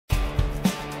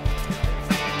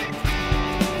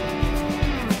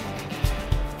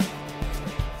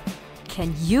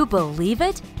Can you believe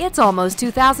it? It's almost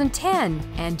 2010,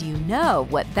 and you know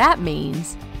what that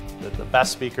means. The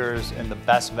best speakers in the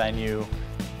best venue.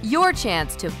 Your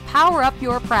chance to power up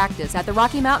your practice at the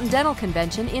Rocky Mountain Dental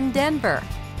Convention in Denver.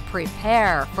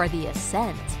 Prepare for the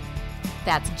ascent.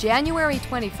 That's January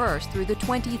 21st through the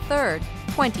 23rd,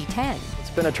 2010. It's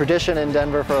been a tradition in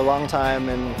Denver for a long time,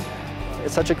 and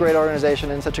it's such a great organization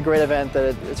and such a great event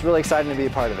that it's really exciting to be a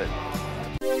part of it.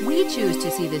 We choose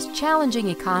to see this challenging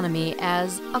economy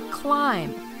as a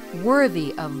climb,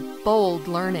 worthy of bold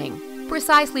learning.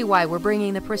 Precisely why we're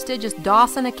bringing the prestigious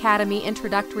Dawson Academy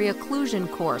Introductory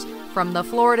Occlusion course from the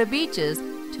Florida beaches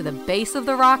to the base of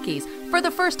the Rockies for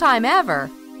the first time ever,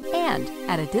 and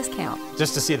at a discount.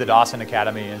 Just to see the Dawson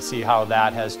Academy and see how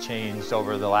that has changed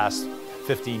over the last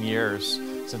 15 years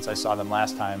since I saw them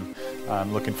last time.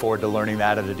 I'm looking forward to learning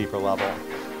that at a deeper level.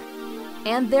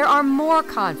 And there are more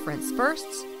conference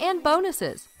firsts and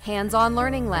bonuses. Hands-on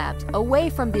learning labs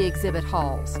away from the exhibit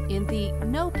halls in the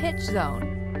no-pitch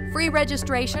zone. Free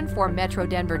registration for Metro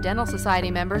Denver Dental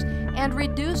Society members and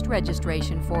reduced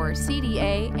registration for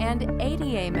CDA and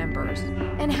ADA members.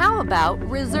 And how about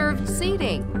reserved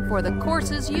seating for the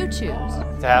courses you choose?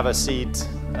 To have a seat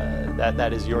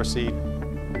that is your seat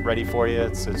ready for you,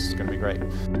 it's going to be great.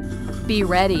 Be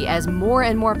ready as more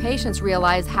and more patients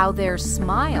realize how their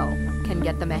smile can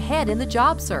get them ahead in the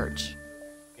job search.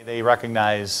 They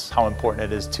recognize how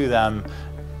important it is to them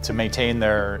to maintain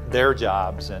their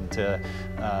jobs and to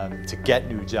get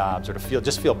new jobs, or to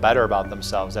just feel better about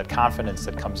themselves. That confidence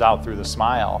that comes out through the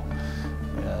smile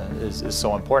is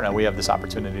so important, and we have this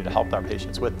opportunity to help our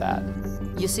patients with that.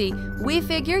 You see, we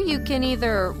figure you can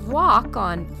either walk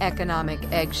on economic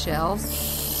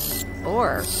eggshells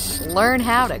or learn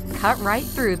how to cut right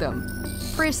through them.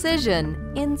 Precision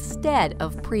instead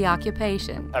of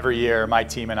preoccupation. Every year, my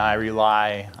team and I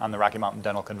rely on the Rocky Mountain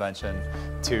Dental Convention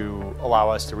to allow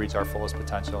us to reach our fullest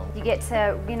potential. You get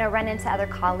to, run into other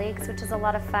colleagues, which is a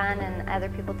lot of fun, and other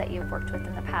people that you've worked with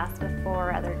in the past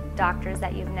before, other doctors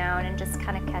that you've known, and just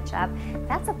kind of catch up.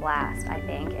 That's a blast, I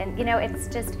think. And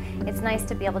it's nice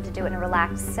to be able to do it in a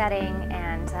relaxed setting,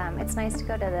 and it's nice to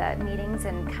go to the meetings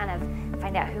and kind of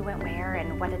find out who went where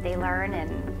and what did they learn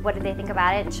and what did they think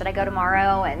about it and should I go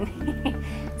tomorrow, and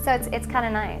so it's kind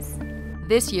of nice.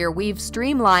 This year we've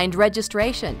streamlined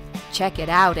registration. Check it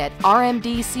out at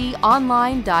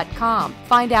rmdconline.com.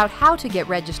 Find out how to get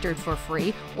registered for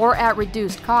free or at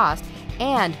reduced cost,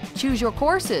 and choose your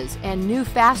courses and new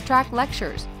fast-track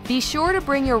lectures. Be sure to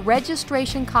bring your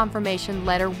registration confirmation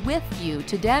letter with you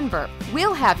to Denver.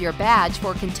 We'll have your badge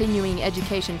for continuing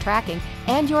education tracking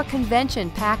and your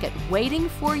convention packet waiting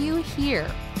for you here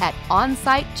at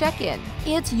on-site check-in.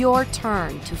 It's your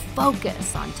turn to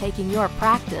focus on taking your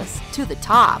practice to the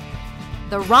top.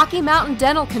 The Rocky Mountain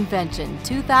Dental Convention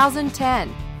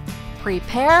 2010.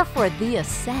 Prepare for the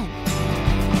ascent.